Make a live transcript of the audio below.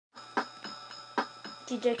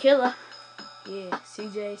DJ Killa. Yeah,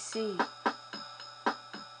 CJC.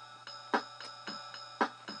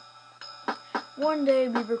 One day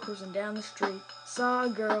we were cruising down the street, saw a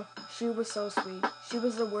girl, she was so sweet. She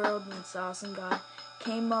was the world and saw some guy,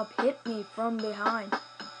 came up, hit me from behind.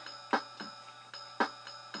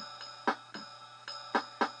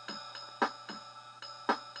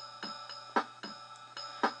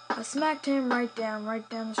 I smacked him right down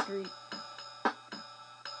the street.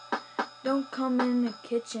 Don't come in the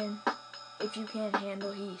kitchen if you can't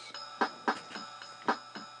handle heat.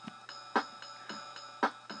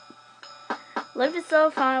 Life is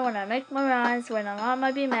so fun when I make my rhymes, when I'm on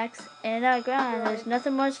my BMX, and I grind. There's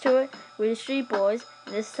nothing much to it. We're the street boys,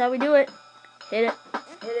 and this is how we do it. Hit it.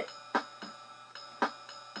 Hit it.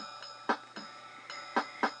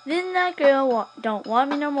 Then that girl don't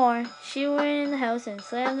want me no more. She went in the house and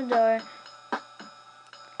slammed the door.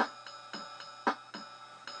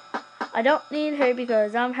 I don't need her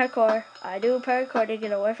because I'm hardcore. I do parkour to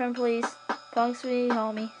get away from police. Punks me,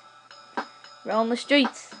 homie. Roam the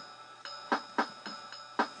streets.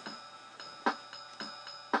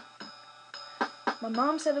 My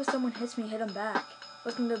mom said if someone hits me, hit him back.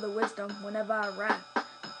 Listen to the wisdom whenever I rap.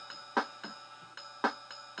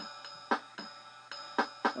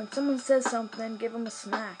 When someone says something, give them a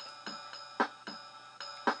smack.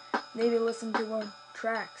 Maybe listen to our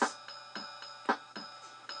tracks.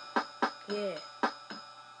 Yeah.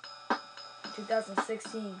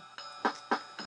 2016.